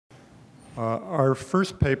Our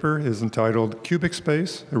first paper is entitled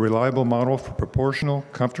CubicSpace, a reliable model for proportional,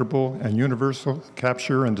 comfortable, and universal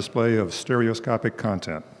capture and display of stereoscopic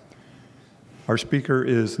content. Our speaker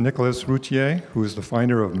is Nicolas Routhier, who is the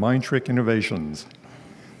founder of Mindtrick Innovations,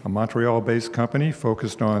 a Montreal-based company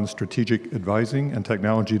focused on strategic advising and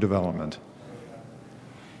technology development.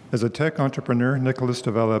 As a tech entrepreneur, Nicolas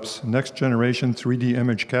develops next-generation 3D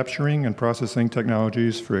image capturing and processing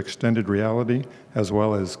technologies for extended reality, as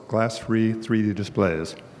well as glass-free 3D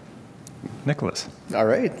displays. Nicolas. All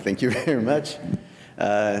right, thank you very much.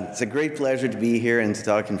 It's a great pleasure to be here and to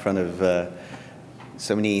talk in front of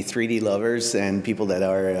so many 3D lovers and people that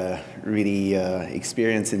are really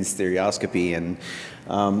experienced in stereoscopy. And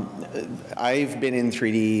I've been in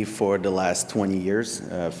 3D for the last 20 years.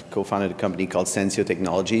 I've co-founded a company called Sensio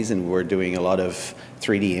Technologies, and we're doing a lot of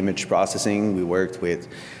 3D image processing. We worked with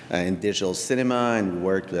in digital cinema, and we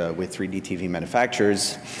worked with 3D TV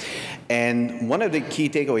manufacturers. And one of the key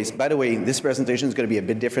takeaways, by the way, this presentation is going to be a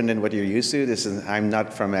bit different than what you're used to. I'm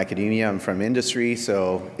not from academia, I'm from industry,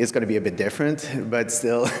 so it's going to be a bit different, but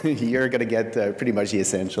still, you're going to get pretty much the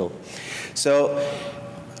essential. So,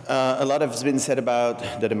 a lot has been said about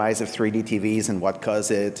the demise of 3D TVs and what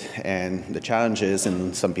caused it and the challenges,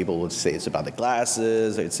 and some people would say it's about the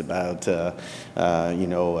glasses, or it's about the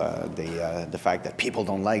fact that people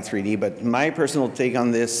don't like 3D, but my personal take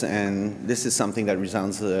on this, and this is something that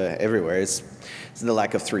resounds everywhere, is the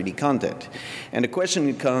lack of 3D content. And the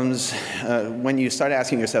question comes, when you start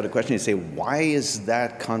asking yourself the question, you say, why is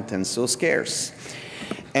that content so scarce?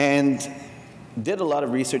 And did a lot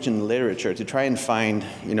of research in the literature to try and find,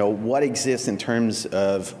 what exists in terms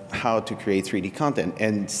of how to create 3D content.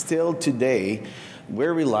 And still today,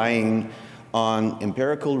 we're relying on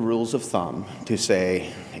empirical rules of thumb to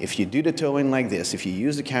say, if you do the toe-in like this, if you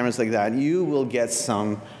use the cameras like that, you will get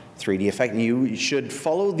some 3D effect. And you should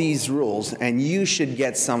follow these rules, and you should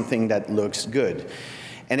get something that looks good.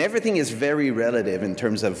 And everything is very relative in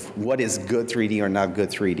terms of what is good 3D or not good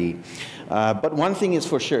 3D. But one thing is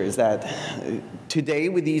for sure is that today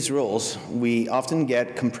with these rules, we often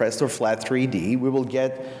get compressed or flat 3D. We will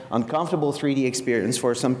get uncomfortable 3D experience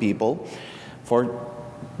for some people for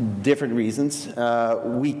different reasons.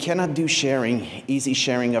 We cannot do easy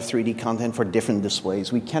sharing of 3D content for different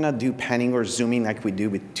displays. We cannot do panning or zooming like we do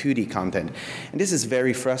with 2D content. And this is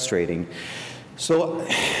very frustrating. So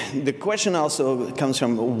the question also comes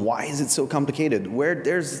from, why is it so complicated?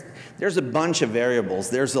 There's a bunch of variables.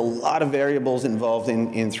 There's a lot of variables involved in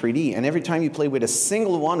 3D, and every time you play with a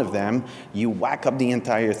single one of them, you whack up the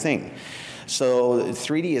entire thing. So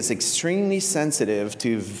 3D is extremely sensitive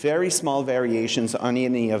to very small variations on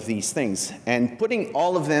any of these things. And putting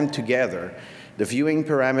all of them together, the viewing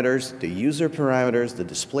parameters, the user parameters, the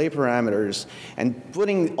display parameters, and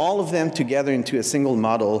putting all of them together into a single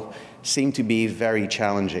model seemed to be very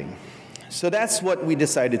challenging. So that's what we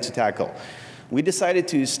decided to tackle. We decided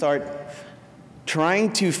to start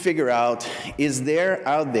trying to figure out, is there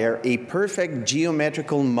out there a perfect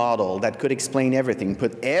geometrical model that could explain everything,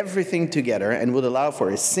 put everything together, and would allow for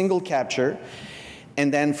a single capture,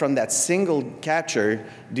 and then from that single capture,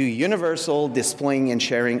 do universal displaying and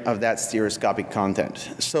sharing of that stereoscopic content.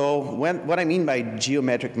 So what I mean by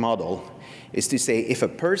geometric model is to say, if a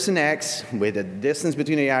person X with a distance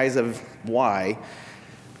between the eyes of Y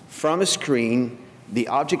from a screen, the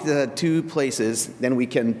object is at two places, then we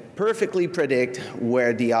can perfectly predict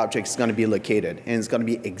where the object is going to be located, and it's going to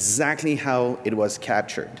be exactly how it was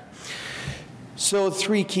captured. So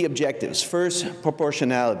 3 key objectives. First,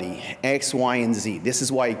 proportionality, X, Y, and Z. This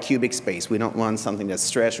is why CubicSpace. We don't want something that's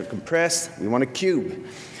stretched or compressed. We want a cube.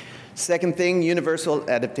 Second thing, universal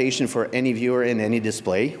adaptation for any viewer in any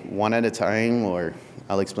display, one at a time, or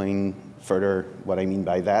I'll explain further what I mean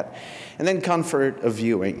by that. And then comfort of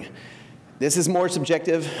viewing. This is more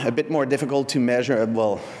subjective, a bit more difficult to measure.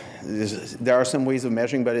 Well, there are some ways of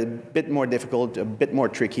measuring, but a bit more difficult, a bit more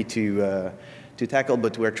tricky to tackle,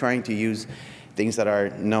 but we're trying to use things that are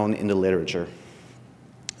known in the literature.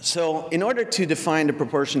 So in order to define the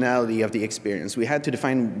proportionality of the experience, we had to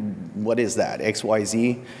define what is that, X, Y,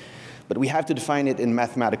 Z, but we have to define it in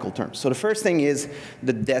mathematical terms. So the first thing is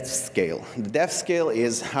the depth scale. The depth scale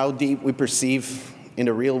is how deep we perceive in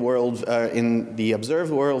the real world, in the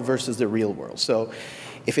observed world versus the real world. So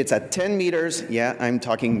if it's at 10 meters, yeah, I'm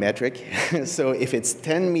talking metric. So if it's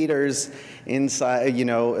 10 meters inside,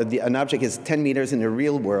 an object is 10 meters in the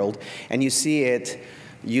real world, and you see it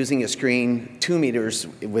using a screen 2 meters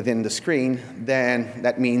within the screen, then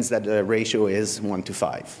that means that the ratio is 1 to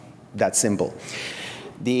 5. That's simple.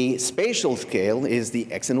 The spatial scale is the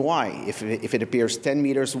x and y. If it appears 10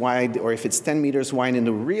 meters wide, or if it's 10 meters wide in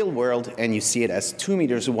the real world and you see it as 2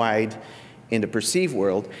 meters wide in the perceived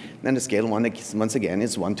world, then the scale, once again,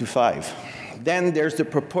 is 1 to 5. Then there's the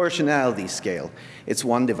proportionality scale. It's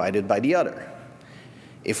 1 divided by the other.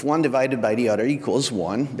 If 1 divided by the other equals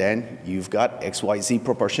 1, then you've got XYZ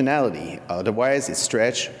proportionality. Otherwise, it's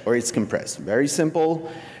stretched or it's compressed. Very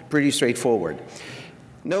simple, pretty straightforward.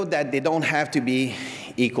 Note that they don't have to be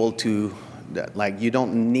equal to, like, you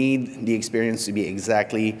don't need the experience to be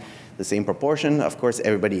exactly the same proportion. Of course,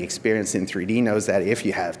 everybody experienced in 3D knows that if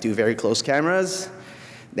you have 2 very close cameras,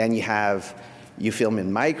 then you film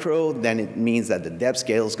in micro, then it means that the depth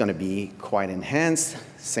scale is going to be quite enhanced.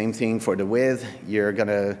 Same thing for the width. You're going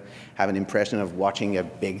to have an impression of watching a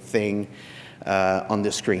big thing on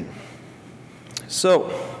the screen.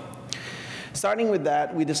 So, starting with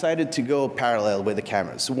that, we decided to go parallel with the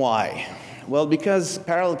cameras. Why? Well, because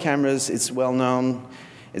parallel cameras, it's well known,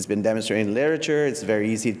 it's been demonstrated in literature, it's very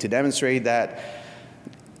easy to demonstrate that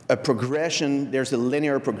a progression, there's a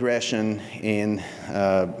linear progression in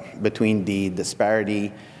between the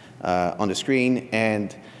disparity on the screen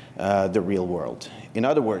and the real world. In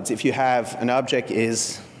other words, if you have an object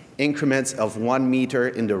is increments of 1 meter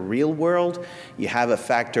in the real world, you have a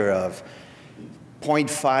factor of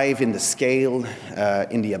 0.5 in the scale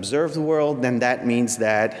in the observed world, then that means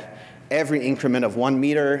that every increment of 1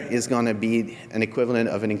 meter is going to be an equivalent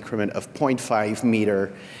of an increment of 0.5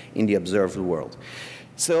 meter in the observed world.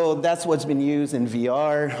 So that's what's been used in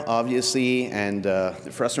VR, obviously, and the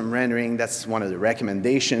frustum rendering, that's one of the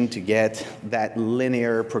recommendations to get that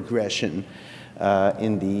linear progression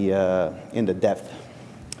in the depth.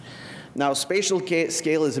 Now, spatial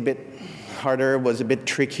scale is a bit harder, was a bit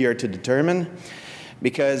trickier to determine,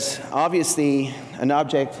 because obviously an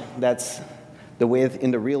object that's the width in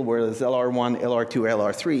the real world is LR1, LR2,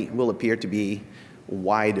 LR3 will appear to be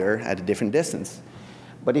wider at a different distance.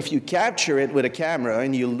 But if you capture it with a camera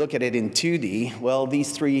and you look at it in 2D, well,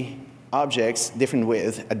 these 3 objects, different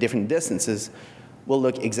width at different distances, will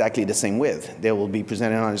look exactly the same width. They will be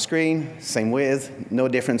presented on the screen, same width, no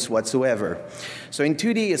difference whatsoever. So in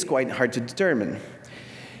 2D, it's quite hard to determine.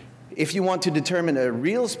 If you want to determine a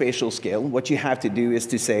real spatial scale, what you have to do is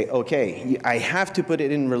to say, okay, I have to put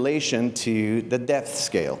it in relation to the depth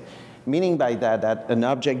scale. Meaning by that, that an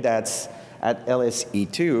object that's at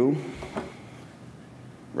LSE2,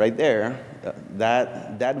 right there,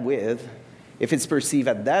 that width, if it's perceived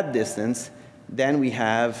at that distance, then we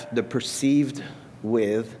have the perceived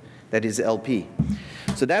width that is LP.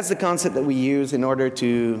 So that's the concept that we use in order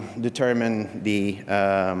to determine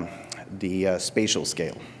the spatial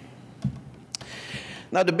scale.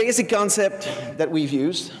 Now, the basic concept that we've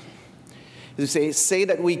used is to say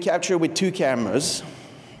that we capture with 2 cameras,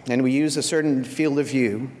 and we use a certain field of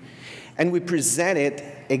view, and we present it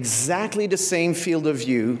exactly the same field of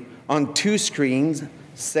view on 2 screens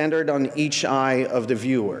centered on each eye of the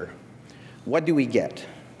viewer. What do we get?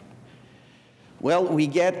 Well, we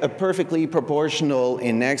get a perfectly proportional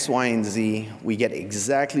in X, Y, and Z. We get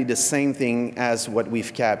exactly the same thing as what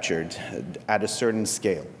we've captured at a certain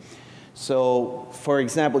scale. So, for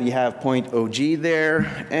example, you have point OG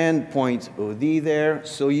there and point OD there.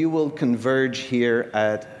 So you will converge here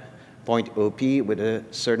at point OP with a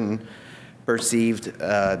certain perceived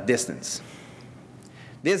distance.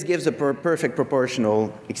 This gives a perfect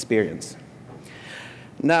proportional experience.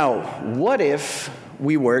 Now, what if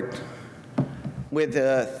we worked with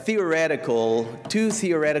two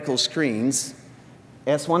theoretical screens,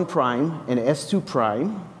 S1 prime and S2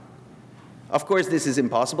 prime? Of course, this is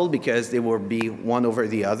impossible because they will be one over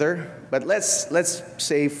the other. But let's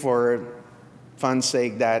say for fun's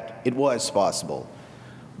sake that it was possible.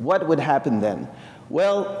 What would happen then?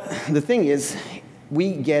 Well, the thing is,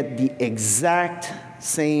 we get the exact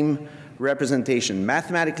same representation.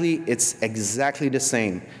 Mathematically, it's exactly the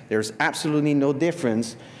same. There's absolutely no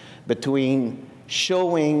difference between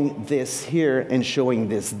showing this here and showing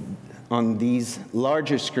this on these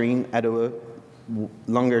larger screen at a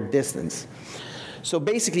longer distance. So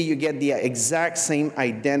basically, you get the exact same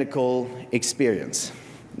identical experience.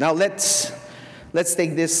 Now let's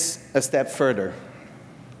take this a step further.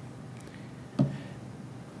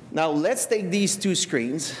 Now let's take these 2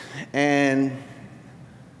 screens and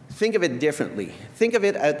think of it differently. Think of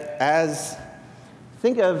it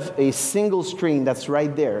think of a single screen that's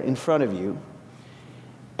right there in front of you,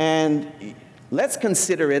 and let's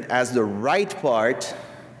consider it as the right part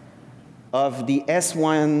of the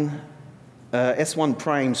S1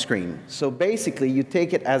 prime screen. So basically, you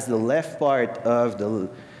take it as the left part of the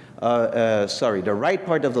right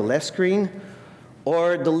part of the left screen,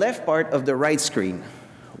 or the left part of the right screen.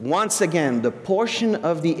 once again, the portion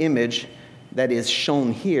of the image that is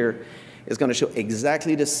shown here is going to show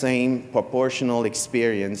exactly the same proportional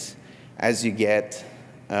experience as you get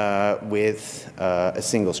with a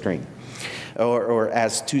single screen, or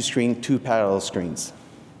as two parallel screens.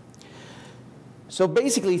 So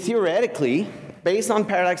basically, theoretically, based on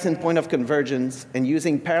parallax and point of convergence and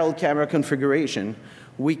using parallel camera configuration,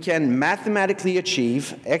 we can mathematically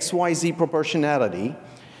achieve XYZ proportionality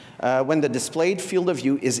when the displayed field of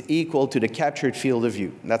view is equal to the captured field of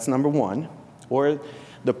view. That's number one. Or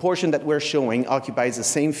the portion that we're showing occupies the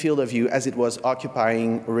same field of view as it was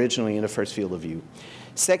occupying originally in the first field of view.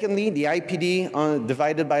 Secondly, the IPD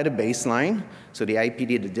divided by the baseline. So the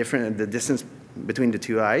IPD, the distance between the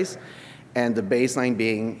two eyes, and the baseline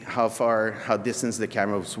being how distant the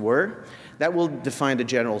cameras were. That will define the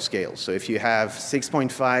general scale. So if you have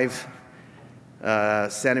 6.5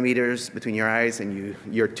 centimeters between your eyes and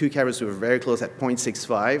your two cameras were very close at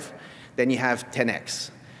 0.65, then you have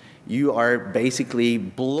 10x. You are basically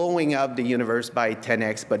blowing up the universe by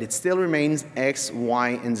 10x, but it still remains x,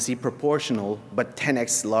 y, and z proportional, but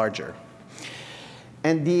 10x larger.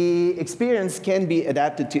 And the experience can be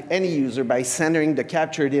adapted to any user by centering the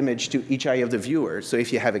captured image to each eye of the viewer. So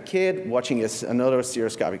if you have a kid watching another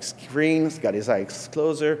stereoscopic screen, he's got his eyes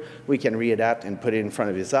closer, we can readapt and put it in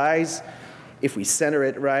front of his eyes. If we center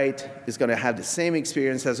it right, he's going to have the same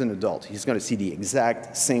experience as an adult. He's going to see the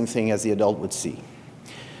exact same thing as the adult would see.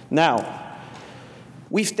 Now,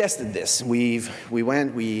 we've tested this. We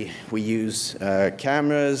use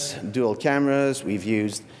cameras, dual cameras. We've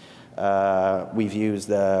used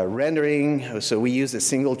rendering. So we use a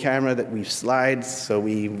single camera that we slide. So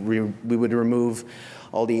we would remove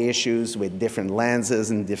all the issues with different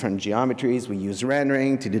lenses and different geometries. We use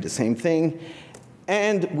rendering to do the same thing.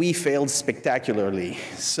 And we failed spectacularly.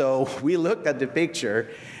 So we looked at the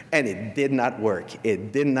picture, and it did not work.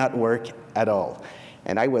 It did not work at all.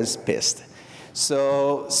 And I was pissed.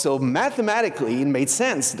 So mathematically, it made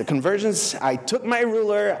sense. The convergence, I took my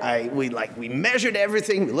ruler, we measured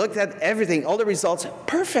everything, we looked at everything, all the results,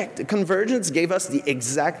 perfect. The convergence gave us the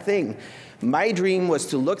exact thing. My dream was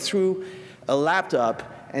to look through a laptop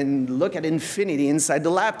and look at infinity inside the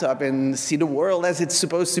laptop and see the world as it's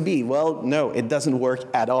supposed to be. Well, no, it doesn't work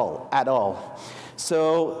at all, at all.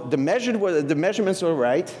 So the measurements were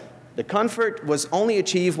right. The comfort was only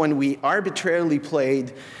achieved when we arbitrarily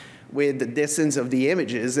played with the distance of the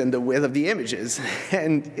images and the width of the images.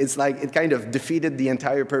 And it's like it kind of defeated the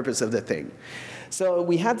entire purpose of the thing. So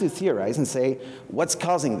we had to theorize and say, what's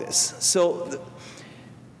causing this? So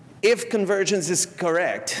if convergence is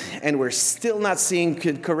correct, and we're still not seeing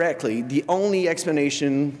it correctly, the only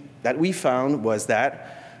explanation that we found was that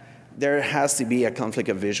there has to be a conflict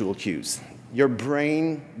of visual cues. Your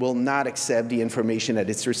brain will not accept the information that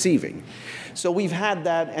it's receiving. So we've had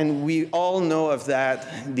that, and we all know of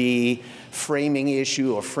that, the framing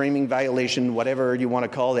issue or framing violation, whatever you want to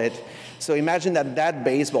call it. So imagine that that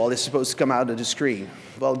baseball is supposed to come out of the screen.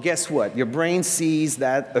 Well, guess what? Your brain sees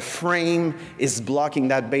that a frame is blocking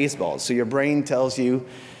that baseball. So your brain tells you,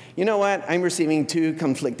 you know what? I'm receiving two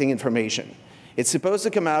conflicting information. It's supposed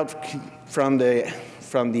to come out from the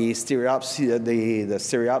stereopsis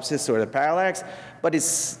or the parallax, but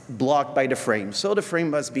it's blocked by the frame. So the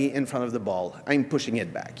frame must be in front of the ball. I'm pushing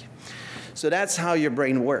it back. So that's how your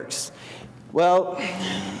brain works. Well,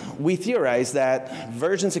 we theorize that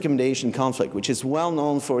vergence accommodation conflict, which is well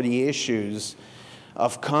known for the issues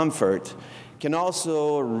of comfort, can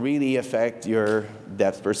also really affect your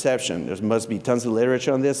depth perception. There must be tons of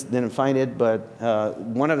literature on this, didn't find it, but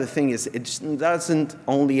one of the things is it doesn't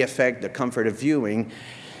only affect the comfort of viewing,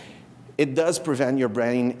 it does prevent your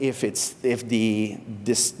brain if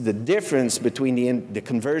the difference between the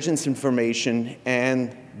convergence information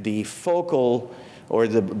and the focal or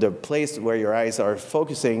the place where your eyes are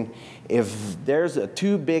focusing, if there's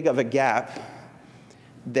too big of a gap,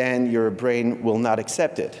 then your brain will not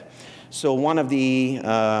accept it. So one of the,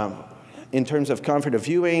 in terms of comfort of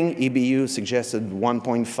viewing, EBU suggested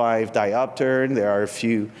 1.5 diopter. There are a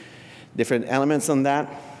few different elements on that.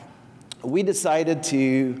 We decided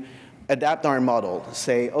to adapt our model,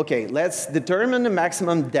 say, okay, let's determine the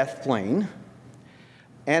maximum depth plane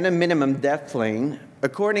and a minimum depth plane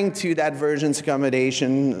according to that vergence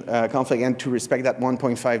accommodation conflict and to respect that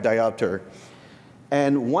 1.5 diopter.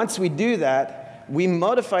 And once we do that, we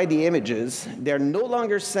modify the images. They're no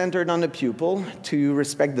longer centered on the pupil to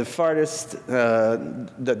respect the farthest,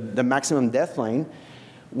 the maximum depth plane.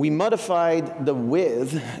 We modified the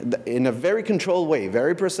width in a very controlled way,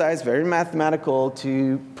 very precise, very mathematical,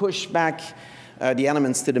 to push back the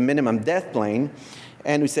elements to the minimum depth plane.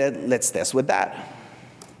 And we said, let's test with that.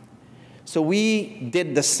 So we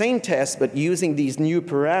did the same test, but using these new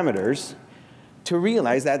parameters, to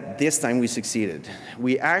realize that this time we succeeded.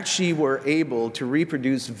 We actually were able to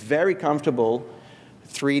reproduce very comfortable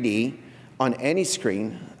 3D on any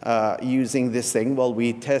screen using this thing. Well,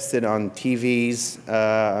 we tested on TVs,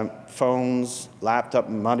 phones, laptop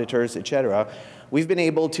monitors, etc. We've been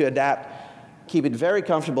able to adapt, keep it very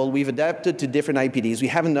comfortable. We've adapted to different IPDs. We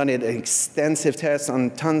haven't done it an extensive tests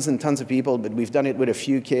on tons and tons of people, but we've done it with a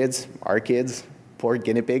few kids, our kids, poor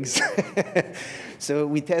guinea pigs. So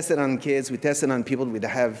we tested on kids, we tested on people that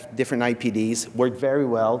have different IPDs, worked very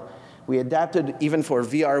well. We adapted even for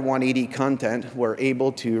VR 180 content. We're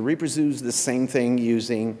able to reproduce the same thing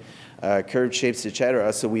using curved shapes,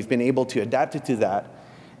 etc. So we've been able to adapt it to that.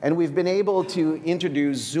 And we've been able to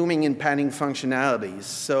introduce zooming and panning functionalities.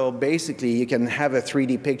 So basically, you can have a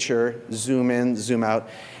 3D picture, zoom in, zoom out,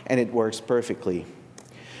 and it works perfectly.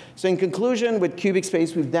 So in conclusion, with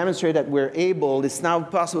CubicSpace, we've demonstrated that we're able, it's now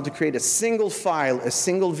possible to create a single file, a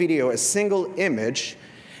single video, a single image,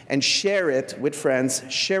 and share it with friends,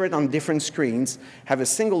 share it on different screens, have a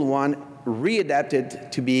single one, readapted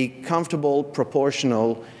to be comfortable,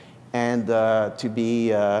 proportional, and to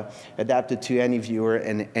be adapted to any viewer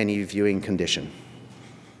and any viewing condition.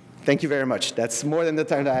 Thank you very much. That's more than the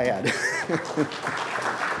time that I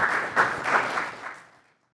had.